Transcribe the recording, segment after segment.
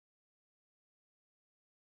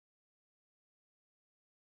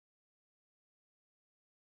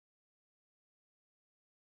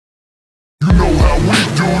we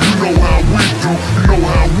do, you know how we do, you know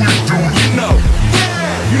how we do, you know.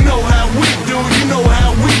 You know how we do, you know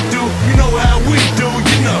how we do, you know how we do,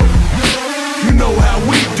 you know. You know how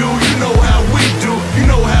we do, you know how we do, you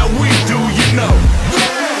know how we do, you know.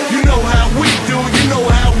 You know how we do, you know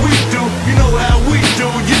how we do, you know how we do,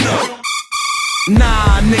 you know.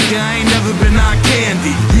 Nah, nigga, I ain't never been eye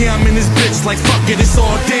candy. Yeah, I'm in this bitch like fuck it, it's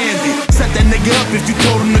all dandy. Set that nigga up if you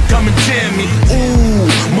told him to come and jam me. Ooh,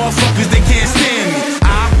 motherfuckers, they can't stand me.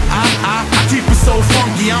 I keep it so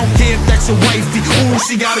funky, I don't care if that's your wifey. Ooh,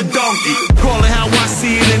 she got a donkey. Call it how I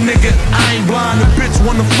see it, and nigga, I ain't blind. The bitch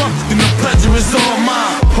wanna fuck, then the pleasure is all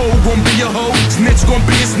mine. Hoe gon' be a hoe, snitch gon'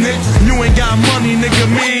 be a snitch. You ain't got money,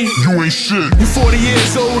 nigga, me. You ain't shit. You 40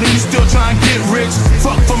 years old and you still trying to get rich.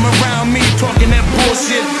 Fuck from around me, talking that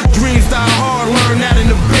bullshit. Dreams die hard, learn that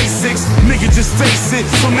in the basics. Nigga, just face it,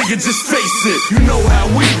 so nigga, just face it. You know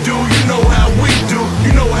how we do, you know how we do,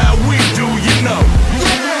 you know how we do, you know.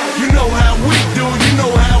 You know how we do, you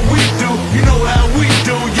know how we do, you know how we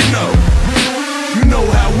do, you know. You know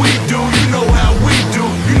how we do, you know how we do,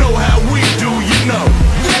 you know how we do, you know.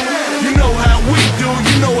 You know how we do,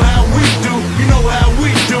 you know how we do, you know how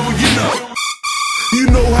we do, you know. You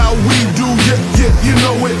know how we do, yeah, you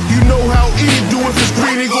know it. You know how E do, if it's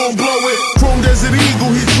green, he gon' blow it. Chrome Desert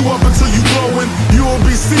Eagle, hit you up until you glowin'. You'll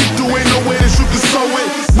be see-through, ain't no way that you can sew it.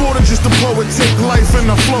 More than just a poet, take life and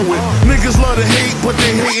I flow it. Niggas love to hate, but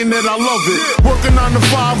they hating that I love it. Working 9 to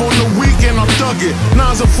 5 on the weekend, I thug it.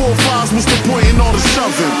 9s and 4-5s, what's the point in all the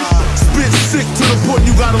shoving? Spit sick to the point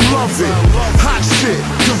you gotta love it. Hot shit,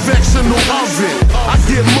 convectional oven. I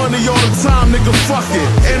get money all the time, nigga, fuck it.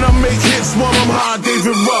 And I make hits while I'm high,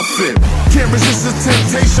 David Ruffin. Can't resist the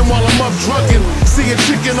temptation while I'm up trucking. See a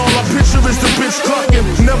chicken, all I picture is the bitch clucking.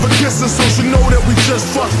 Never kiss her, so she know that we just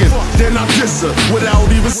fucking. Then I diss her without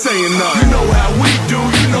even saying nothing. You know how we do,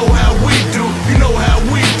 you know how we do, you know how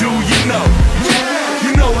we do, you know.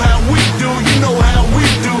 You know how we do, you know how we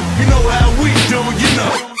do, you know how we do, you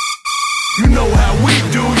know. You know how we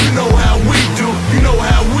do, you know how we do, you know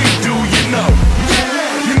how we do, you know.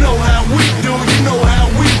 You know how we do, you know how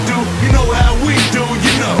we do, you know how we do,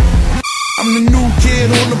 you know. I'm the new kid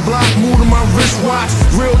on the block, moving my wristwatch.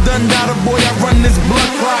 Real Dundada boy, I run this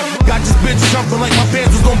blood clock. Got this bitch jumping like my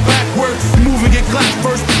pants was going backwards. Move and get clapped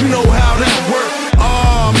first, you know how that work.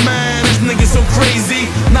 Oh man, this nigga so crazy.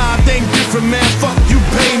 Nah, I think different, man, fuck you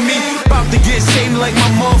pay me. About to get shady like my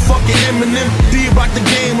motherfucking Eminem. D about the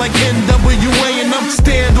game like NWA, and I'm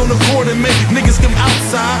stand on the corner, make niggas come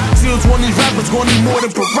outside. Seals one of these rappers gonna need more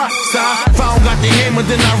than peroxide. If I don't got the hammer,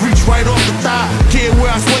 then I reach right off the thigh. Care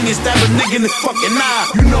where I swing and stab a nigga in the fucking eye.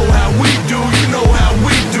 You know how we do, you know how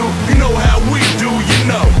we do,